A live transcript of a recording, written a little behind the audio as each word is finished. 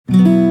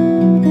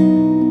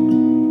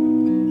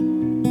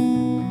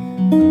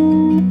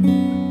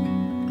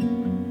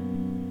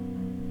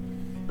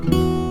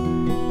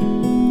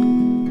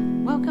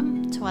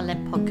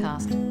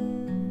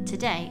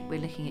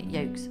looking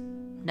at yolks.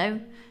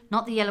 No,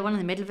 not the yellow one in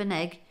the middle of an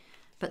egg,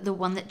 but the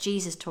one that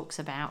Jesus talks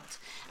about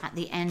at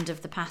the end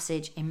of the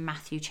passage in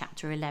Matthew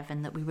chapter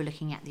 11 that we were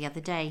looking at the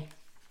other day.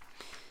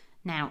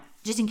 Now,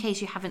 just in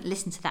case you haven't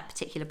listened to that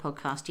particular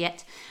podcast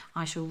yet,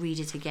 I shall read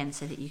it again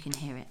so that you can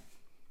hear it.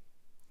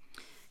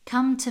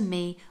 Come to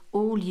me,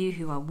 all you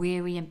who are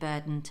weary and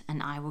burdened,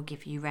 and I will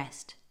give you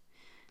rest.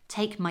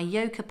 Take my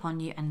yoke upon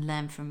you and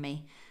learn from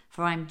me,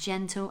 for I am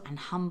gentle and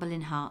humble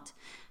in heart,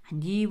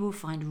 and you will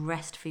find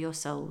rest for your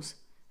souls.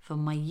 For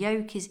my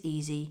yoke is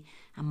easy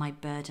and my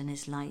burden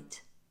is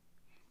light.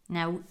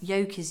 Now,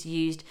 yoke is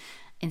used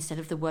instead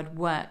of the word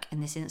work in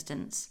this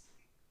instance.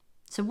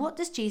 So what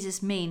does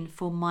Jesus mean,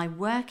 for my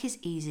work is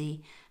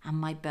easy and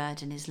my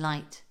burden is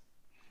light?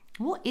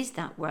 What is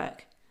that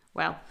work?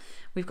 Well,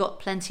 we've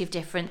got plenty of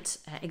different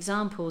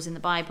examples in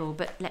the Bible,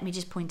 but let me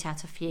just point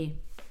out a few.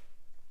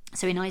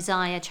 So in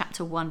Isaiah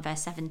chapter 1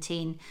 verse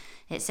 17,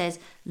 it says,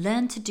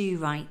 learn to do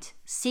right,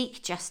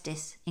 seek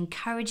justice,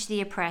 encourage the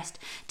oppressed,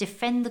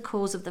 defend the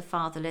cause of the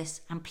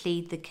fatherless, and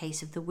plead the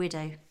case of the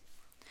widow.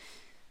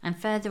 And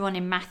further on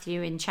in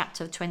Matthew in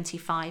chapter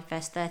 25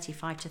 verse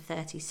 35 to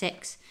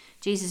 36,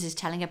 Jesus is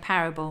telling a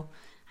parable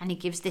and he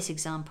gives this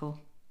example.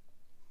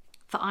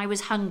 For I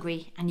was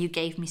hungry and you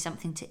gave me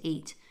something to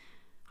eat.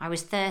 I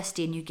was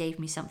thirsty and you gave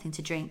me something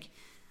to drink.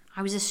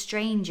 I was a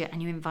stranger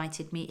and you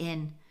invited me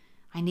in.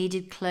 I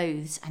needed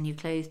clothes and you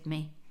clothed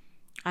me.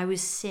 I was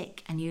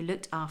sick and you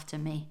looked after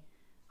me.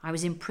 I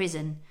was in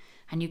prison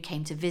and you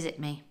came to visit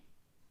me.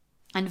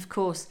 And of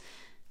course,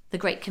 the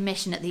Great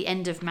Commission at the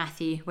end of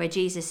Matthew, where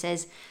Jesus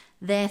says,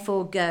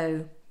 therefore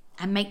go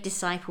and make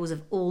disciples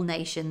of all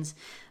nations,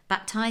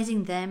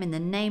 baptizing them in the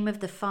name of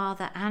the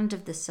Father and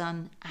of the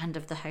Son and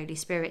of the Holy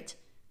Spirit,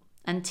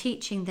 and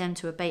teaching them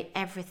to obey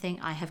everything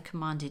I have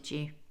commanded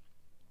you.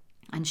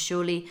 And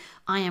surely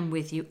I am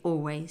with you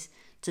always,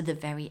 to the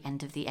very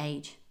end of the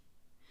age.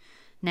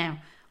 Now,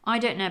 I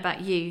don't know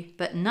about you,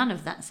 but none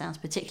of that sounds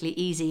particularly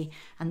easy,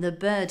 and the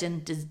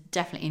burden does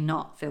definitely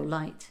not feel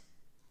light.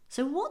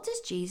 So what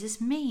does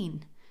Jesus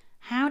mean?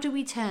 How do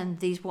we turn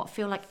these what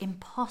feel like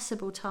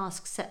impossible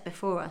tasks set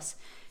before us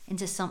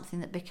into something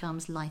that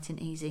becomes light and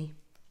easy?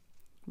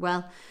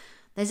 Well,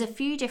 there's a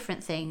few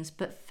different things,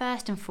 but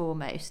first and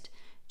foremost,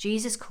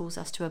 Jesus calls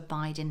us to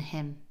abide in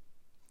him.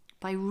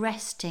 By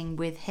resting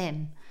with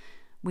him,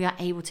 we are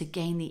able to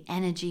gain the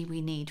energy we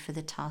need for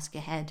the task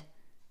ahead.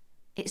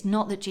 It's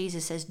not that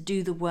Jesus says,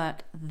 do the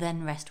work,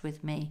 then rest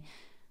with me.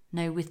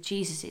 No, with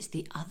Jesus, it's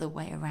the other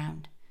way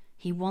around.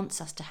 He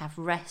wants us to have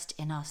rest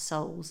in our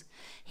souls.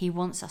 He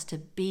wants us to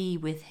be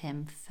with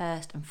him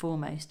first and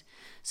foremost,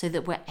 so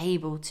that we're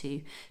able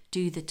to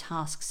do the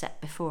task set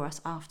before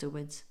us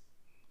afterwards.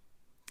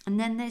 And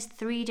then there's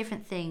three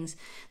different things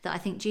that I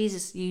think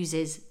Jesus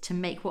uses to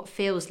make what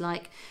feels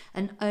like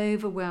an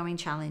overwhelming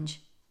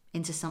challenge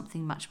into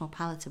something much more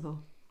palatable.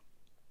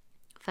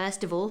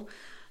 First of all,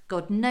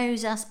 God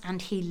knows us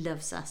and he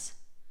loves us.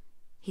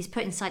 He's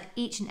put inside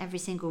each and every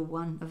single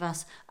one of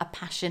us a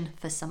passion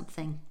for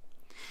something.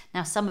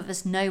 Now, some of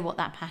us know what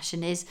that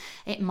passion is.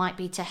 It might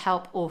be to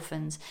help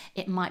orphans.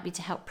 It might be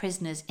to help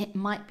prisoners. It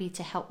might be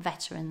to help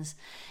veterans.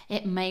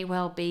 It may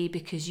well be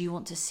because you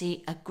want to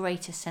see a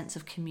greater sense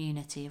of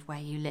community of where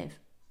you live.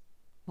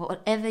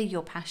 Whatever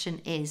your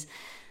passion is,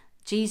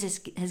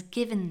 Jesus has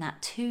given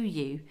that to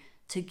you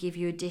to give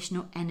you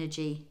additional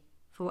energy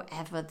for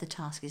whatever the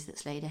task is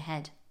that's laid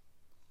ahead.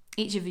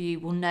 Each of you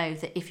will know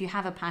that if you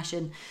have a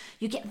passion,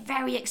 you get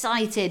very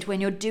excited when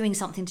you're doing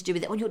something to do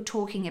with it, or you're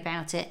talking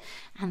about it,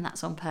 and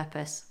that's on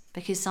purpose,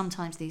 because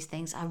sometimes these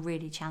things are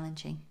really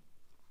challenging.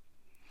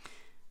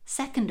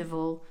 Second of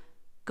all,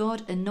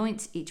 God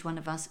anoints each one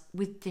of us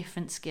with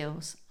different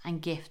skills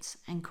and gifts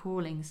and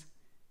callings.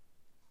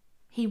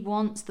 He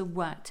wants the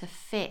work to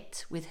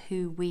fit with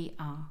who we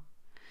are.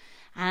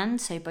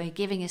 And so by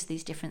giving us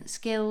these different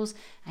skills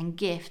and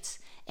gifts,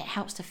 it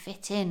helps to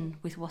fit in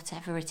with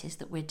whatever it is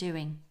that we're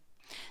doing.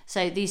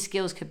 So these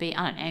skills could be,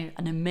 an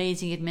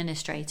amazing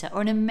administrator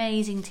or an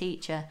amazing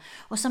teacher,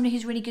 or somebody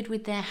who's really good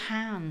with their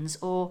hands,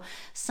 or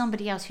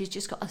somebody else who's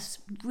just got a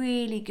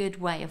really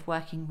good way of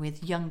working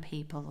with young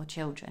people or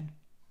children.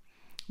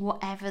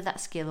 Whatever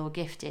that skill or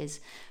gift is,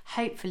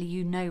 hopefully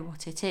you know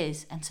what it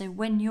is. And so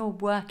when you're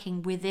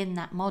working within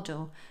that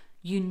model,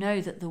 you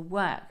know that the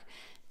work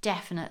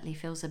definitely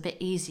feels a bit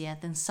easier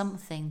than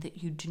something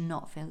that you do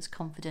not feel as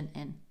confident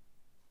in.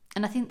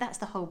 And I think that's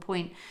the whole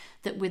point,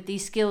 that with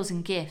these skills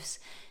and gifts,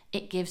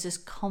 it gives us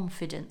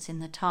confidence in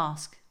the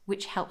task,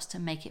 which helps to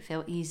make it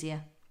feel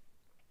easier.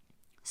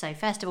 So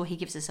first of all, he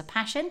gives us a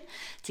passion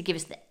to give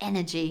us the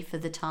energy for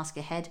the task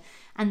ahead.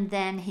 And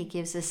then he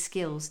gives us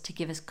skills to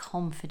give us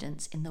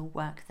confidence in the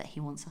work that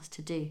he wants us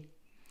to do.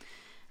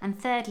 And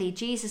thirdly,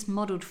 Jesus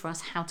modeled for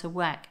us how to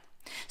work.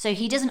 So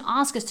he doesn't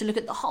ask us to look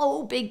at the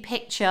whole big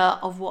picture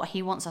of what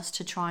he wants us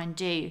to try and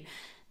do.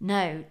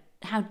 No,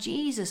 how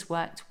Jesus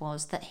worked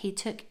was that he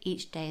took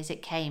each day as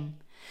it came.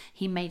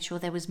 He made sure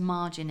there was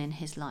margin in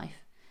his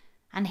life.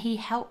 And he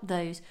helped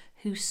those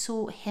who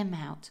sought him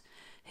out,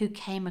 who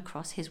came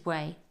across his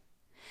way.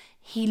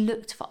 He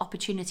looked for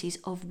opportunities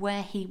of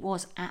where he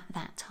was at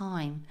that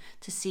time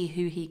to see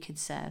who he could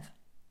serve.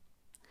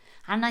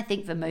 And I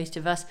think for most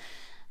of us,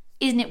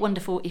 isn't it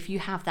wonderful if you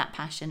have that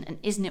passion? And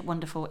isn't it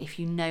wonderful if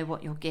you know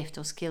what your gift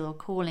or skill or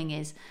calling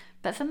is?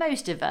 But for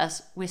most of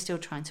us, we're still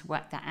trying to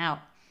work that out.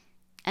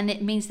 And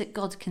it means that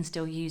God can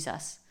still use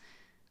us.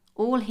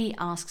 All he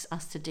asks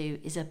us to do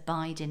is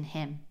abide in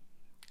him.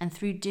 And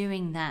through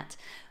doing that,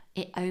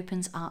 it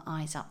opens our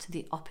eyes up to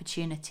the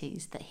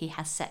opportunities that he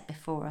has set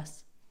before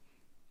us.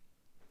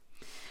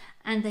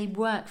 And they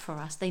work for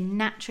us. They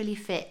naturally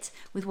fit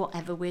with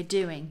whatever we're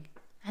doing.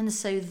 And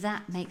so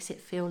that makes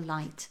it feel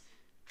light.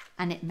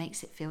 And it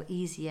makes it feel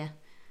easier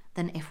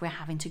than if we're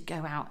having to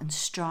go out and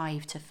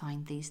strive to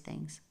find these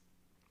things.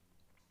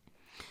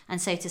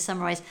 And so to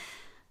summarise,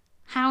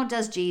 how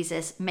does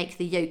Jesus make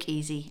the yoke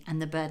easy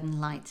and the burden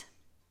light?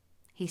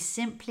 He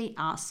simply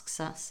asks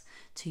us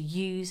to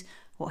use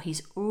what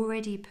he's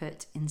already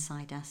put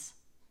inside us,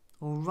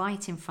 or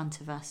right in front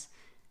of us,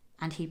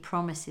 and he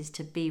promises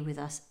to be with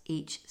us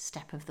each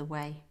step of the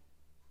way.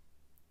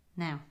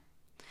 Now,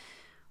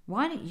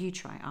 why don't you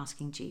try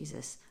asking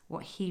Jesus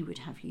what he would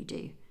have you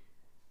do?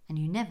 And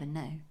you never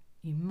know,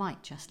 you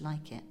might just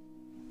like it.